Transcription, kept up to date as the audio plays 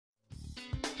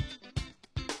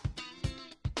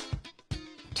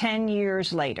10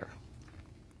 years later,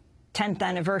 10th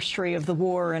anniversary of the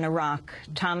war in Iraq,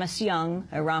 Thomas Young,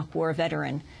 Iraq War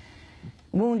veteran,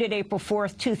 wounded April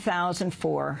 4th,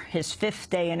 2004, his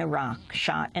 5th day in Iraq,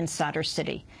 shot in Sadr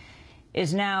City,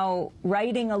 is now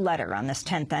writing a letter on this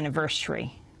 10th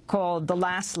anniversary called The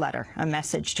Last Letter, a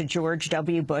message to George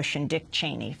W. Bush and Dick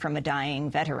Cheney from a dying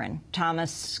veteran.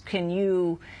 Thomas, can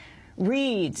you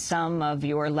read some of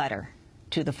your letter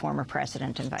to the former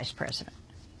president and vice president?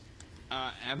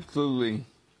 Absolutely.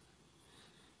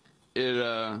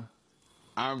 I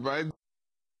write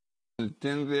the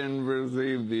 10th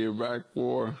anniversary of the Iraq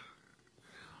War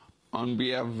on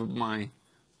behalf of my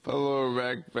fellow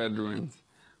Iraq veterans.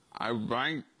 I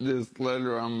write this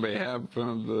letter on behalf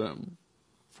of the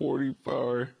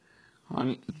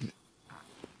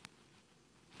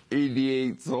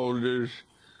 4,488 soldiers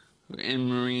and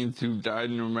Marines who died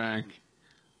in Iraq.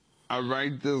 I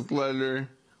write this letter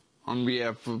on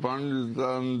behalf of hundreds of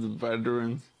thousands of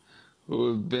veterans who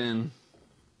have been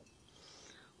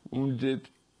wounded,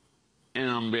 and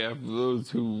on behalf of those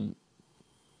who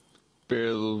bear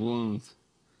those wounds.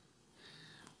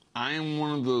 I'm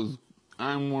one of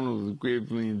the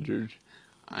gravely injured.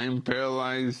 I am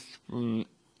paralyzed in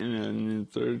an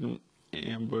insurgent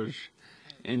ambush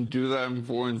in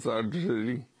 2004 in Sadr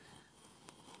City.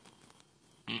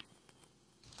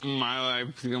 My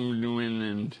life's coming to an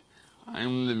end.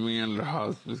 I'm living under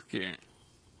hospice care.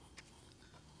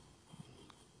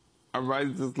 I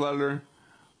write this letter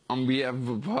on behalf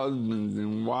of husbands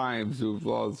and wives who have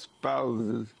lost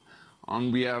spouses,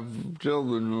 on behalf of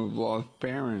children who have lost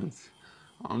parents,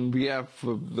 on behalf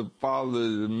of the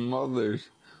fathers and mothers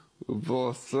who have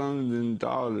lost sons and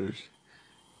daughters,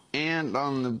 and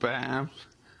on the behalf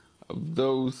of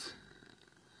those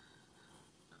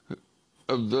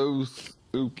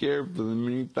who care for the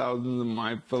many thousands of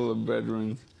my fellow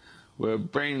veterans who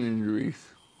have brain injuries.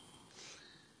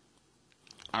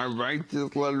 I write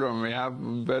this letter on behalf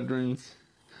of veterans,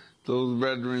 those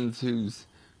veterans whose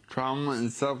trauma and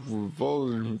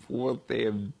self-revulsion for what they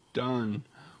have done,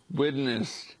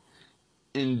 witnessed,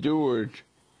 endured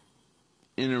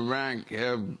in Iraq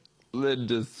have led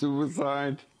to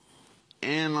suicide,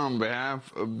 and on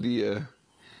behalf of the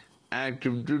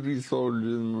active duty soldiers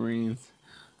and Marines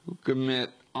who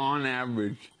commit, on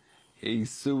average, a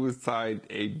suicide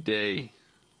a day.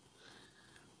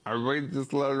 I write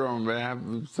this letter on behalf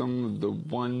of some of the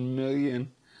 1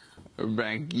 million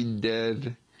Iraqi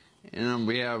dead, and on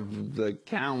behalf of the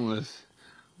countless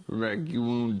Iraqi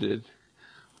wounded.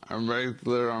 I write this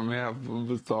letter on behalf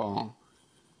of us all,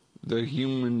 the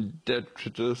human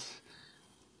detritus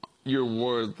your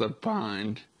words are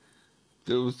behind,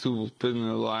 those who will spend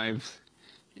their lives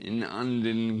in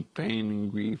unending pain and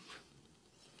grief.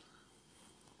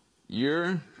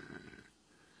 Your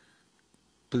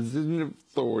position of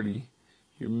authority,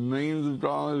 your millions of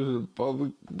dollars of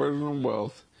public personal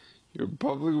wealth, your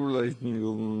public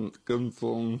relations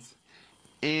consultants,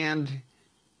 and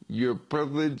your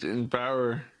privilege and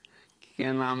power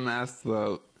cannot mask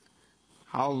the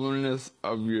hollowness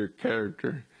of your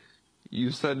character.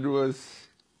 You said to us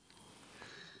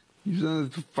to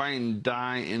fight and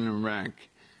die in Iraq.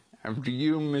 After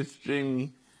you, Miss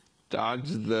Cheney,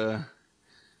 dodged the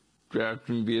draft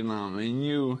in Vietnam, and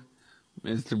you,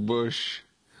 Mr. Bush,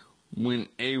 went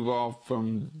AWOL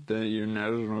from your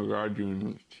National Guard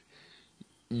unit.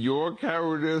 Your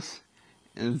cowardice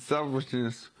and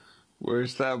selfishness were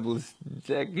established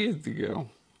decades ago.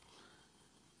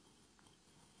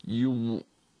 You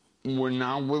were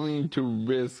not willing to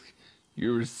risk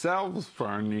yourselves for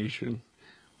our nation,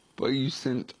 but you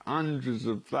sent hundreds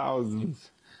of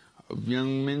thousands of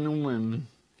young men and women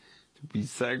to be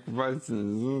sacrificed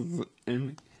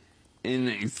in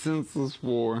a senseless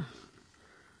war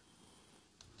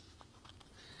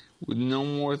with no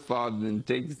more thought than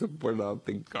takes to put out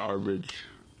the garbage.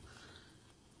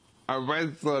 I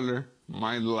write this letter,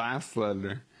 my last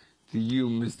letter, to you,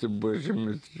 Mr. Bush and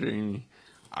Mr. Cheney.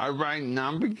 I write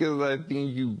not because I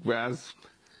think you grasp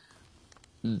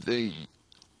the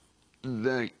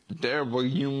terrible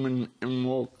human and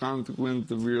moral consequence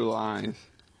of your lies,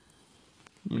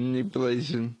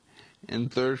 manipulation,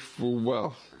 and thirst for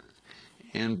wealth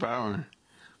and power.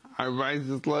 I write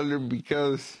this letter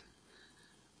because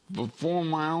before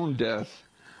my own death,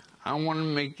 I want to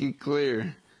make it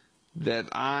clear that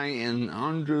I and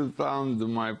hundreds of thousands of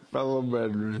my fellow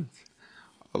veterans,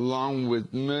 along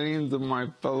with millions of my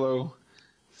fellow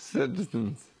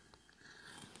citizens,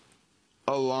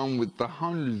 along with the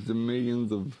hundreds of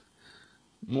millions of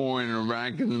more in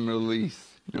Iraq and the Middle East,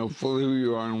 know fully who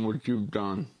you are and what you've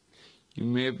done. You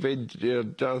may have faced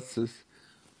justice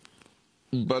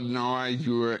But now as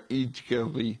you are each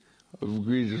guilty of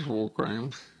egregious war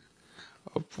crimes,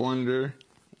 of plunder,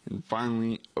 and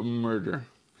finally of murder,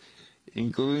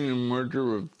 including the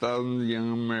murder of thousands of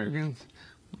young Americans,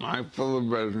 my fellow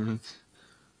veterans,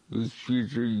 whose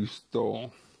future you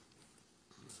stole.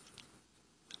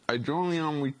 I joined the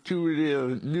Army 2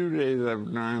 days after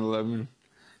 9/11,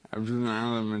 after the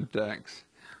 9/11 attacks.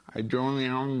 I joined the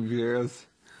Army because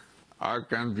our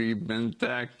country had been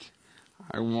attacked.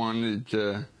 I wanted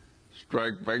to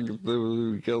strike back at those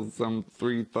who killed some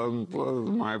 3,000 plus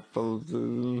of my fellow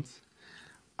citizens.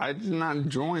 I did not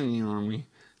join the Army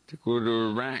to go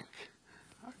to Iraq,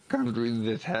 a country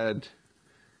that had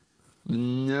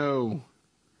no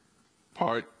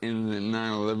part in the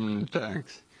 9/11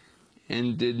 attacks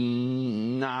and did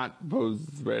not pose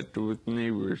a threat to its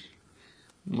neighbors,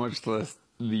 much less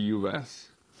the U.S.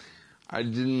 I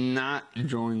did not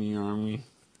join the Army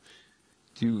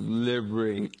to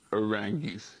liberate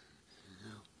Iraqis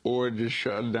or to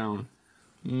shut down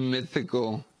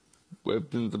mythical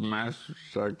weapons of mass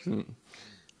destruction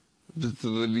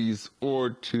facilities or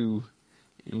to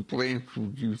implant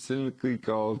what you cynically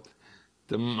called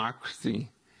democracy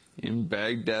in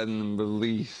Baghdad and the Middle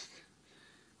East.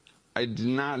 I did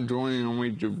not join the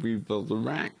Army to rebuild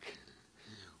Iraq,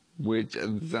 which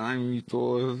at the time you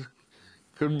told us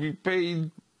could be paid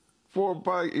for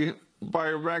by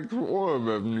Iraq's oil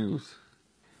revenues.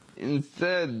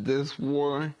 Instead, this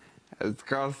war has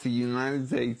cost the United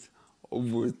States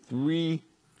over $3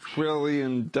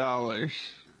 trillion.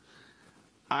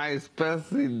 I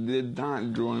especially did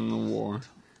not join the war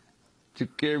to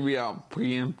carry out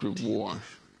preemptive war.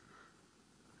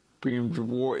 Preemptive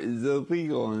war is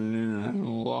illegal in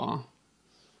international law.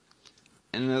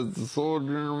 And as a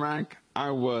soldier in Iraq,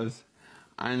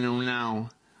 I know now,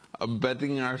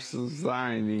 abetting our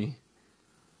society,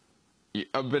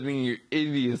 abetting your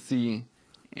idiocy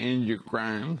and your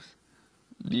crimes.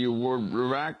 The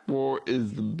Iraq War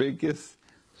is the biggest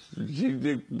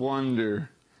strategic blunder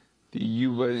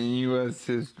in U.S.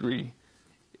 history.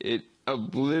 It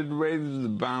obliterated the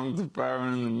balance of power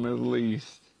in the Middle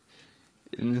East.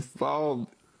 It installed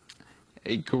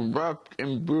a corrupt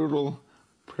and brutal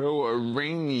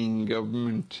pro-Iranian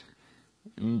government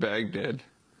in Baghdad.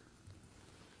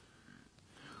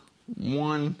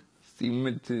 One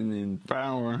cemented in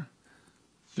power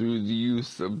through the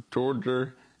use of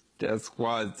torture, death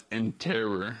squads, and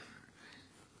terror.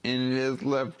 And it has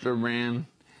left Iran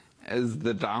as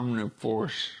the dominant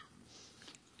force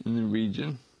in the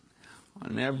region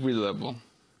on every level: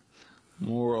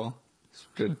 moral,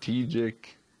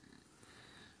 strategic,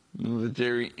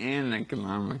 military, and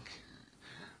economic.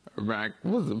 Iraq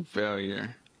was a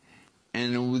failure,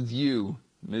 and it was you,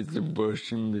 Mr.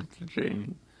 Bush and Mr.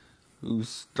 Cheney, who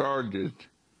started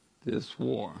this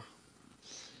war.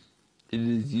 It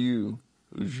is you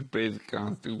who should pay the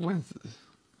consequences.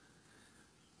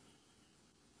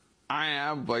 I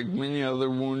have, like many other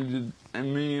wounded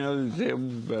and many other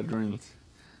disabled veterans,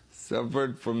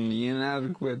 suffered from the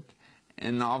inadequate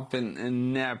and often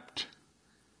inept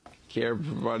care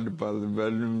provided by the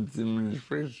Veterans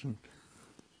Administration.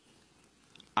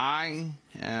 I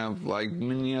have, like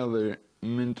many other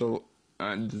mental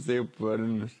disabled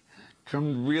veterans,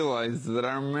 come to realize that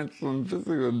our mental and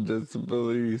physical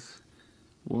disabilities,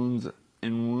 wounds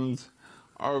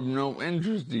are of no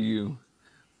interest to you,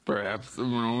 perhaps of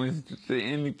no interest to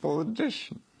any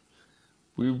politician.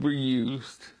 We were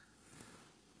used.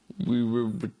 We were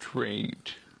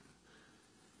betrayed.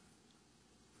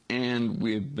 And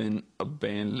we have been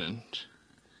abandoned.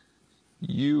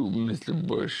 You, Mr.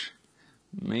 Bush,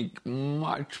 make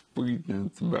much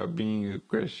pretense about being a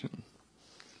Christian.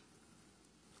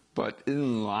 But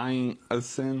isn't lying a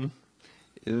sin?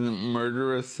 Isn't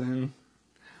murder a sin?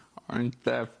 Aren't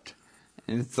theft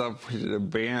and selfish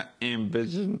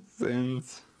ambition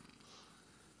sins?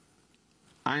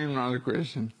 I am not a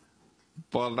Christian,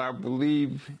 but I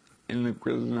believe in the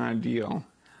Christian ideal.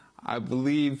 I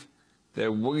believe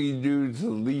that what you do to the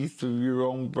least of your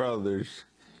own brothers,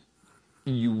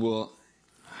 you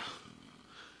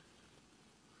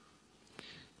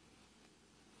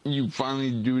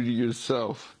finally do to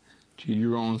yourself, to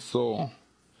your own soul.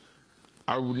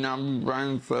 I would not be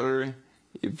writing this letter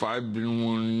if I'd been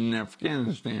wounded in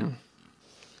Afghanistan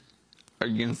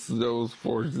against those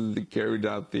forces that carried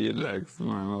out the attacks of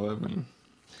 9/11.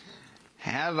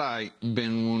 Had I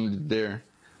been wounded there,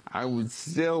 I would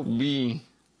still be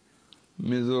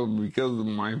miserable because of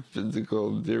my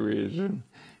physical deterioration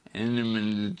and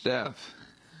imminent death.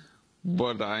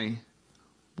 But I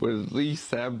would at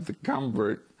least have the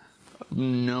comfort of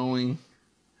knowing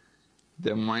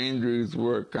that my injuries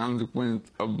were a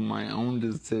consequence of my own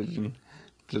decision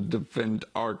to defend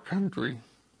our country.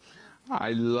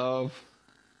 I love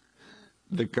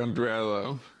the country I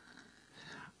love.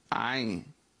 I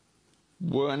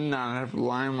would not have to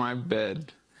lie in my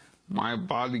bed, my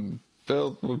body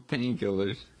filled with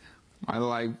painkillers, my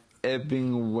life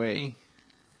ebbing away,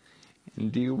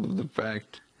 and deal with the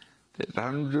fact that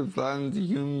hundreds of thousands of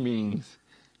human beings,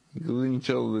 including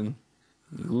children,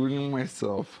 including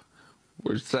myself,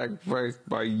 were sacrificed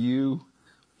by you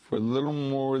for little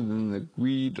more than the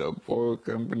greed of oil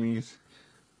companies,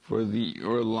 for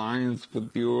your alliance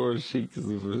with the oil sheikhs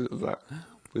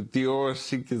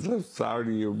of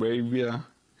Saudi Arabia,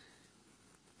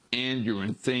 and your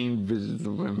insane visions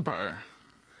of empire.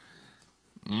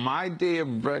 My day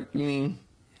of reckoning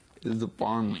is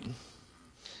upon me.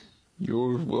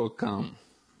 Yours will come.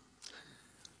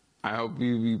 I hope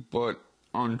you be put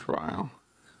on trial,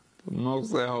 but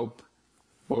mostly I hope,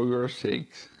 for your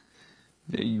sakes,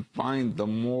 that you find the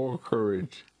moral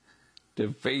courage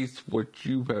to face what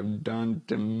you have done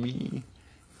to me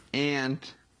and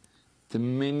to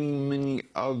many, many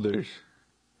others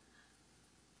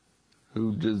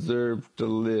who deserve to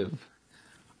live.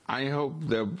 I hope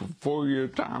that before your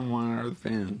time on earth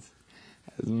ends,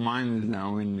 as mine is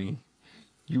now ending,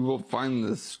 you will find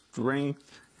the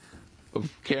strength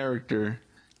of character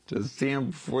to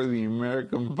stand before the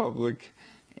American public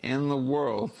and the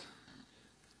world,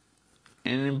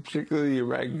 and in particular the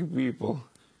Iraqi people,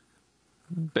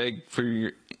 beg for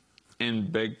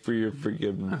your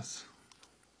forgiveness.